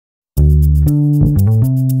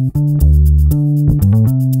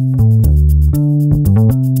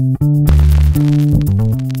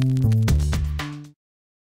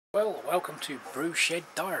Shed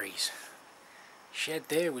Diaries. Shed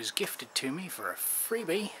there was gifted to me for a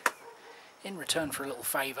freebie in return for a little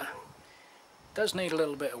favour. Does need a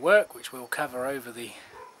little bit of work, which we'll cover over the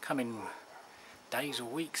coming days or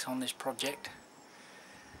weeks on this project.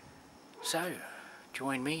 So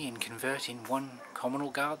join me in converting one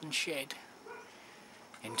communal garden shed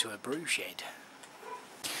into a brew shed.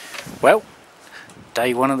 Well,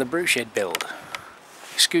 day one of the brew shed build.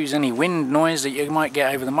 Excuse any wind noise that you might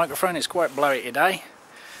get over the microphone, it's quite blowy today,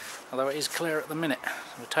 although it is clear at the minute.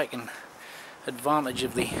 We're taking advantage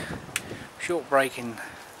of the short break in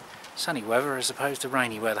sunny weather as opposed to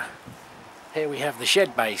rainy weather. Here we have the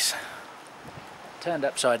shed base turned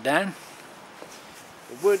upside down.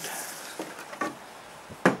 The wood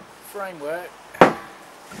framework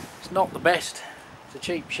is not the best. It's a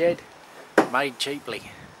cheap shed made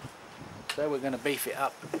cheaply, so we're going to beef it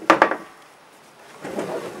up with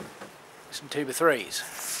some 2x3s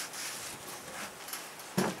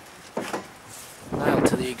nailed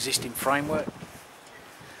to the existing framework,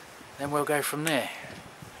 then we'll go from there.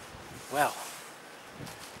 Well,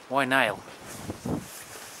 why nail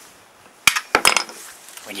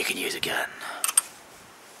when you can use a gun?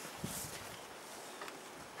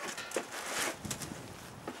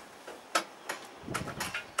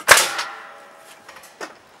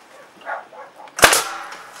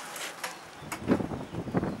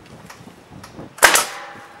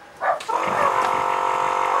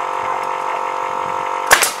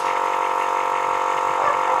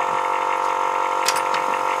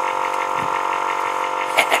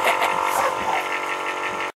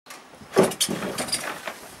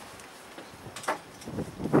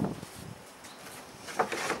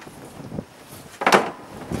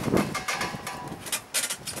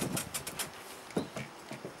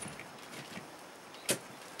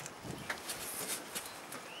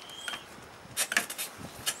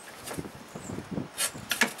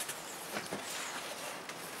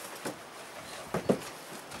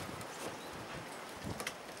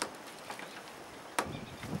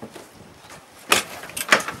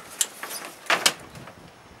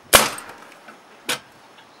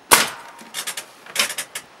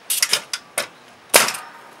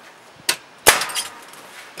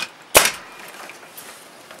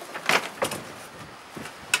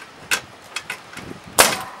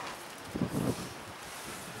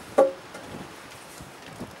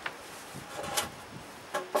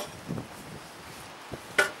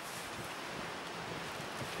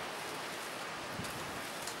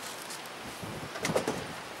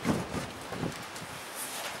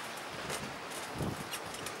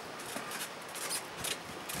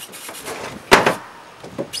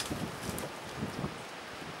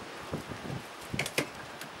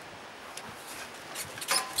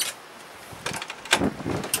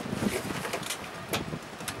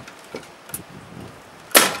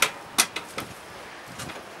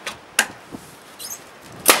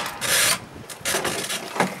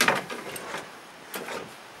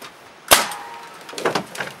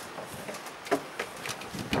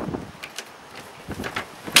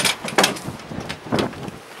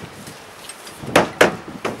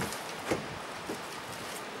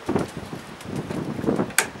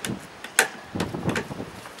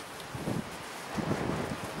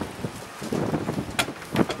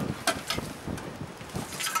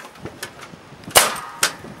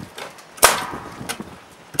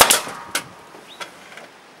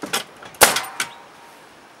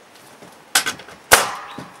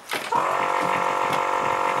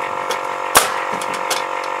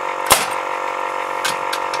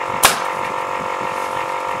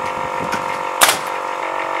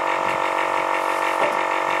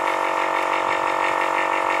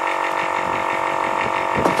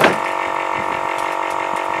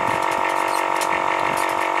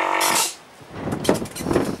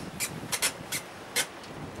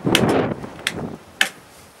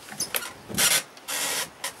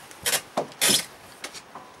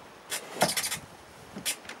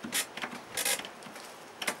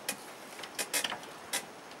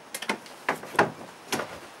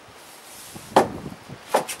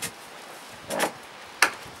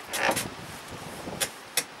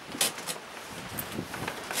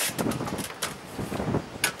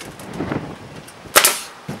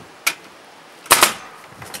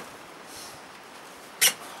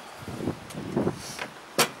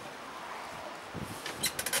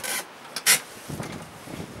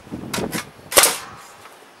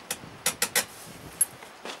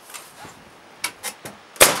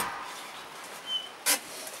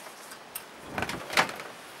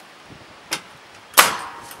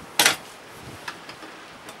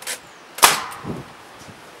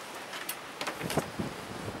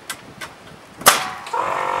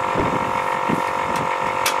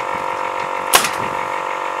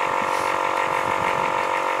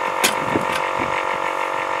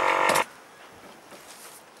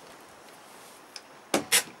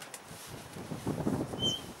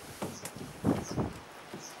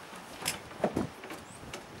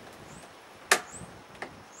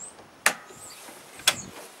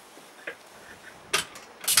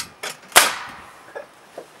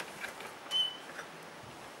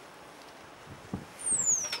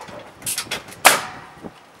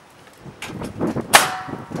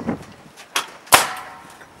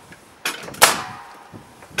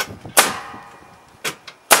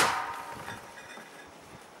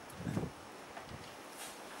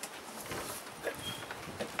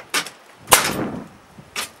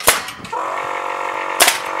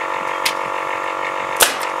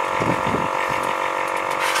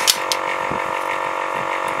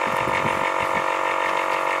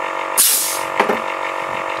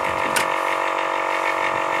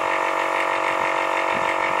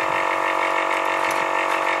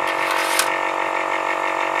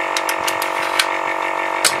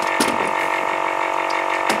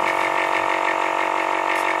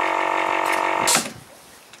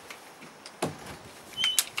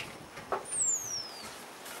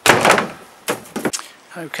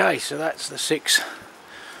 Okay, so that's the 6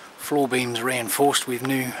 floor beams reinforced with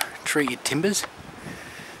new treated timbers.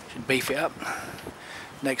 Should beef it up.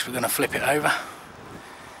 Next we're going to flip it over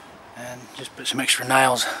and just put some extra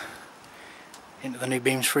nails into the new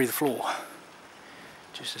beams through the floor,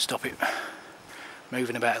 just to stop it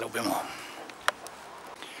moving about a little bit more.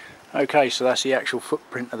 Okay, so that's the actual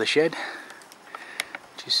footprint of the shed,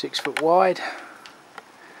 which is 6 foot wide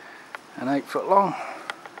and 8 foot long.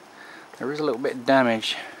 There is a little bit of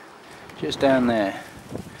damage just down there.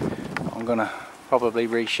 I'm going to probably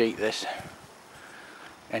resheet this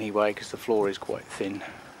anyway because the floor is quite thin,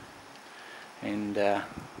 and we'll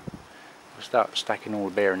start stacking all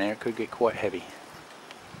the bear in there. It could get quite heavy.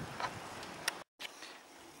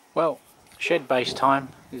 Well, shed base time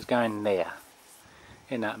is going there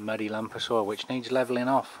in that muddy lump of soil which needs levelling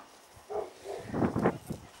off.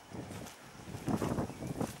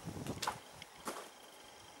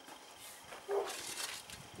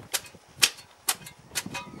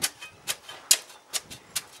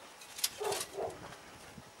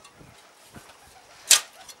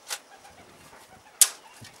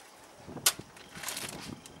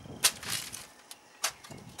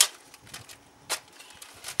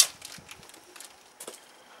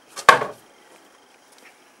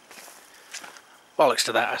 Bollocks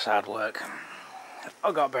to that, that's hard work.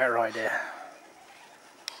 I've got a better idea.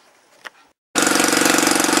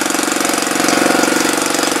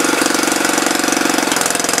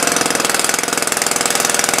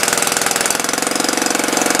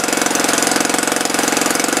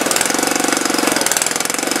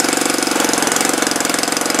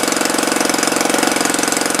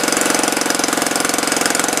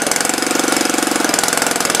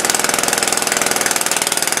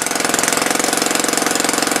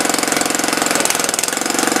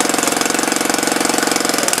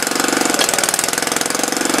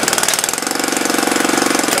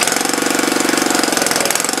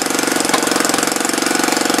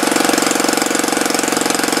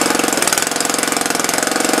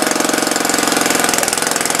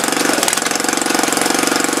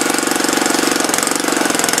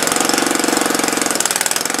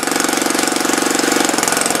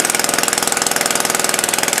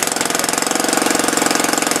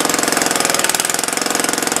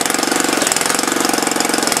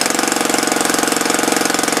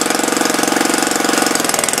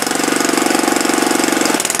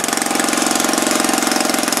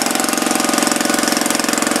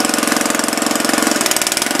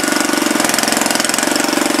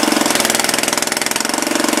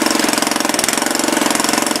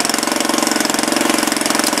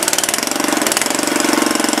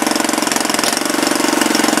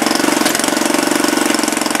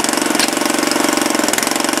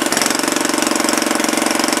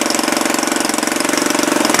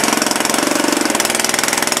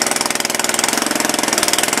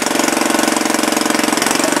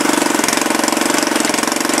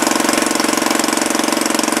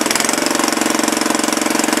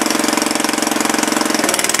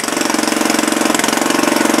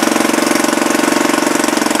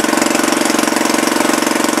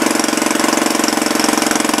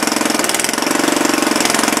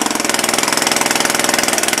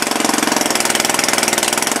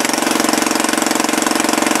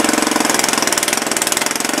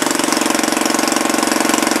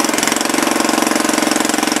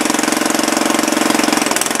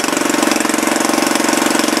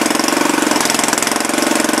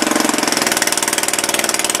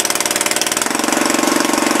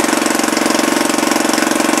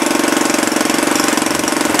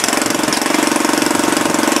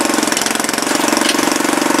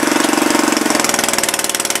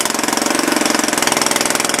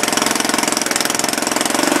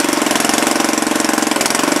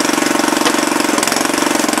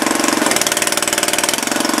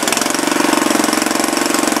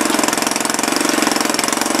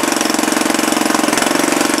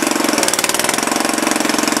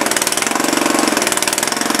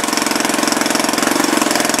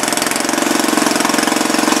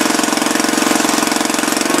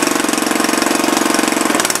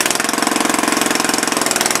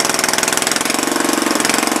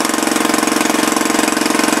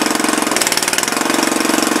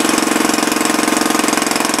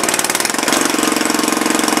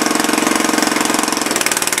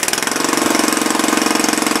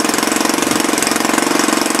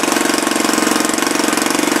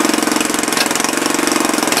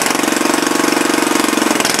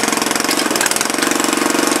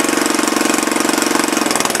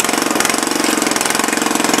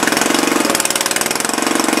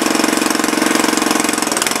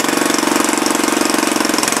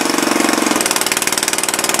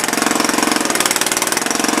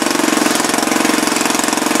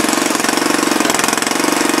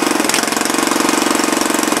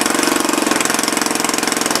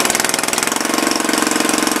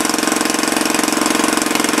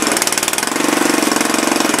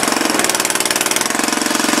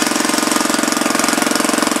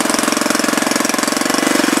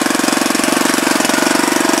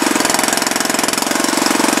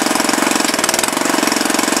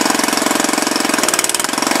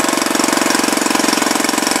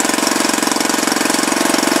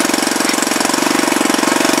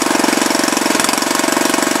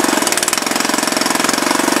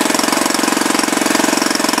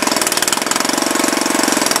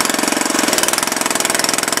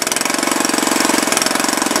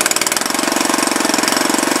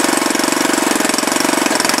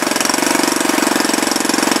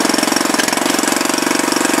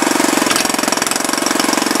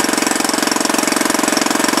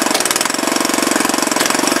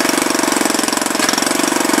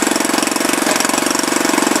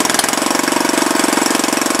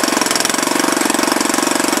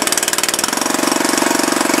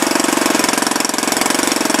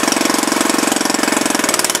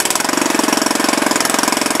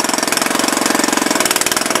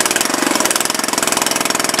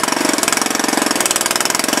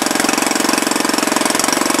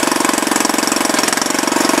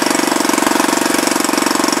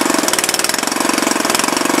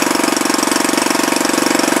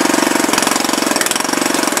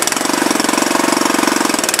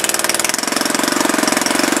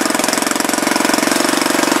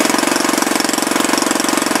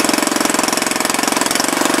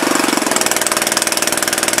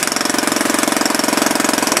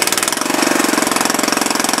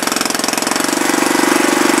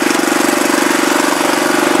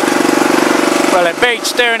 Well, it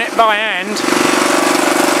beats doing it by hand.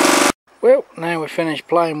 Well, now we're finished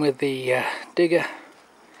playing with the digger,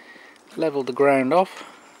 levelled the ground off.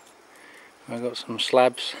 I've got some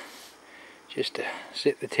slabs just to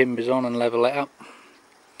sit the timbers on and level it up,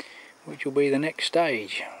 which will be the next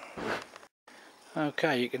stage.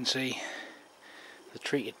 Okay, you can see the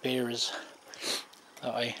treated bearers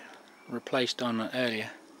that I replaced on an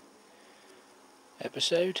earlier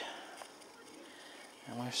episode,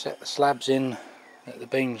 and we've set the slabs in that the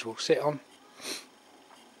beams will sit on,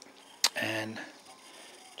 and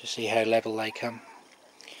to see how level they come.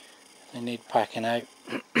 They need packing out.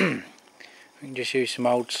 We can just use some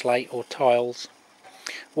old slate or tiles.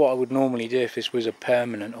 What I would normally do if this was a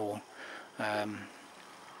permanent or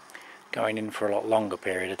going in for a lot longer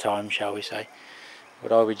period of time, shall we say,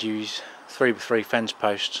 but I would use 3x3 fence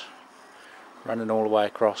posts running all the way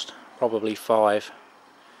across, probably 5,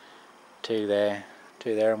 2 there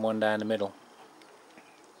and 1 down the middle,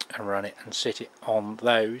 and run it and sit it on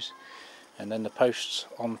those, and then the posts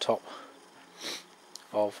on top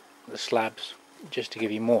of the slabs, just to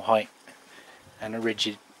give you more height and a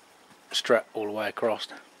rigid strut all the way across,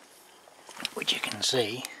 which you can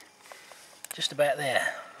see just about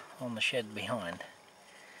there on the shed behind,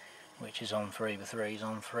 which is on 3x3s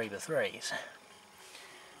on 3x3s,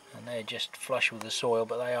 and they're just flush with the soil,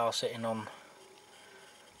 but they are sitting on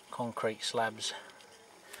concrete slabs,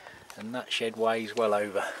 and that shed weighs well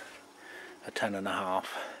over 1.5 tons.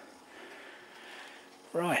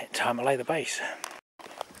 Right, time to lay the base.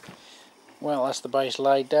 Well, that's the base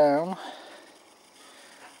laid down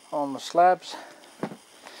on the slabs.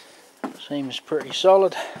 Seems pretty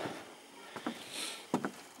solid.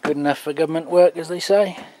 Good enough for government work, as they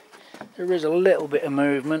say. There is a little bit of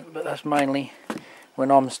movement, but that's mainly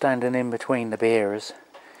when I'm standing in between the bearers.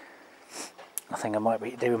 I think I might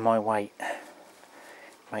be doing my weight.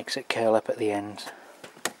 Makes it curl up at the ends.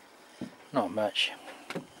 Not much.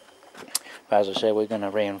 But as I said, we're going to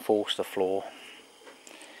reinforce the floor.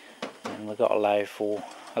 And we've got to allow for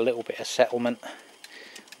a little bit of settlement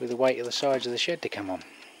with the weight of the sides of the shed to come on,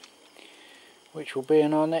 which will be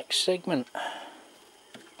in our next segment.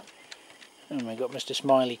 And we've got Mr.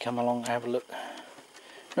 Smiley come along to have a look.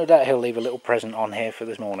 No doubt he'll leave a little present on here for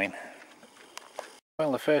this morning.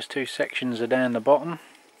 Well, the first 2 sections are down the bottom.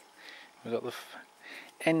 We've got the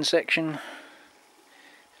end section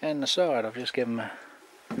and the side. I've just given them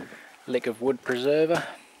a lick of wood preserver,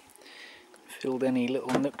 filled any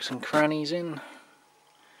little nooks and crannies in.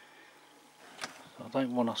 I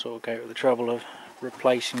don't want to sort of go to the trouble of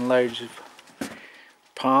replacing loads of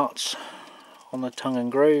parts on the tongue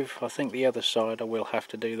and groove. I think the other side I will have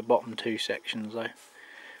to do the bottom 2 sections though,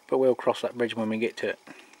 but we'll cross that bridge when we get to it.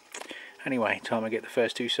 Anyway, time to get the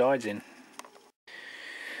first 2 sides in.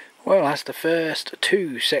 Well, that's the first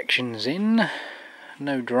 2 sections in.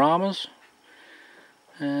 No dramas.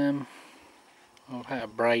 I've had to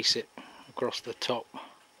brace it across the top,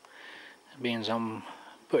 being I'm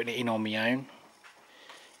putting it in on my own,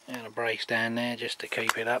 and a brace down there just to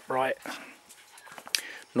keep it upright.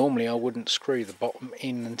 Normally I wouldn't screw the bottom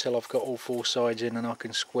in until I've got all 4 sides in and I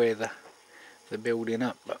can square the building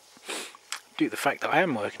up, but due to the fact that I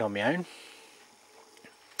am working on my own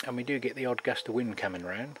and we do get the odd gust of wind coming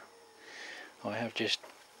round, I have just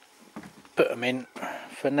put them in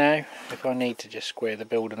for now. If I need to just square the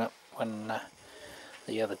building up when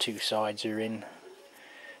the other 2 sides are in,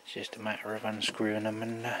 it's just a matter of unscrewing them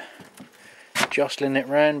and jostling it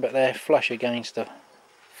round, but they're flush against the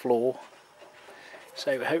floor,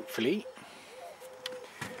 so hopefully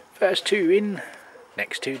first 2 in,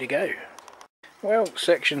 next 2 to go. Well,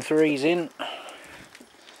 section 3's in.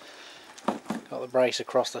 Got the brace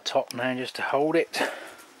across the top now just to hold it.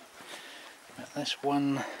 But this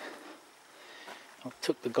one, I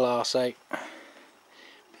took the glass out, bit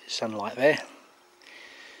of sunlight there.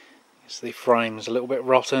 The frame's a little bit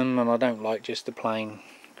rotten and I don't like just the plain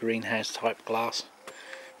greenhouse type glass.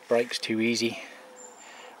 Breaks too easy,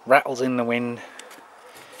 rattles in the wind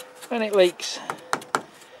and it leaks.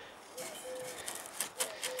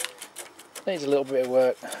 Needs a little bit of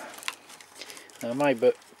work. I may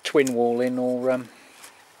put twin wall in, or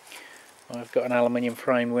I've got an aluminium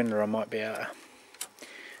frame window I might be able to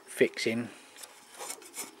fix in.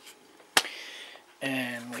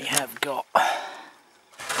 And we have got,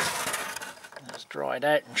 that's dried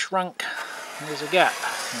out and shrunk, there's a gap,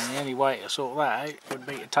 and the only way to sort that out would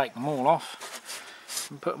be to take them all off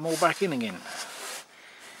and put them all back in again.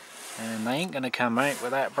 And they ain't going to come out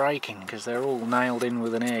without breaking because they're all nailed in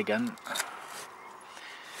with an air gun.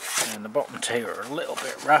 And the bottom 2 are a little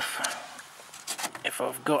bit rough. If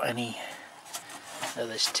I've got any of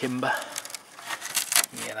this timber,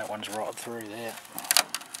 Yeah, that one's rotted through there.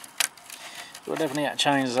 So we'll definitely have to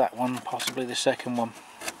change that one, possibly the second one.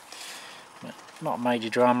 But not a major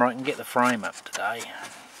drama, I can get the frame up today.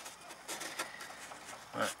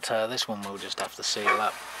 But this one we'll just have to seal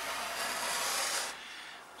up.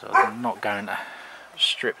 So I'm not going to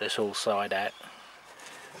strip this whole side out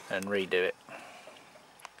and redo it.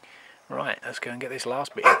 Right, let's go and get this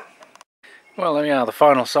last bit in. Well, there we are, the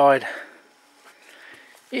final side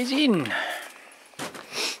is in.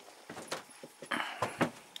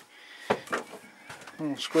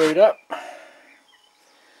 All screwed up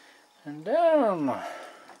and down.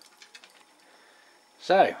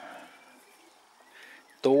 So,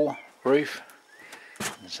 door, roof,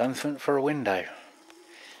 and something for a window.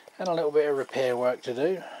 And a little bit of repair work to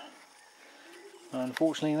do.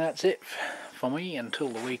 Unfortunately, that's it for me until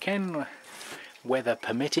the weekend, weather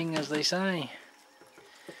permitting, as they say.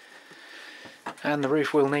 And the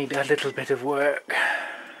roof will need a little bit of work.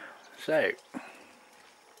 So,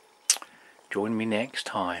 join me next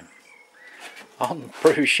time on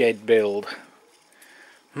Brew Shed Build.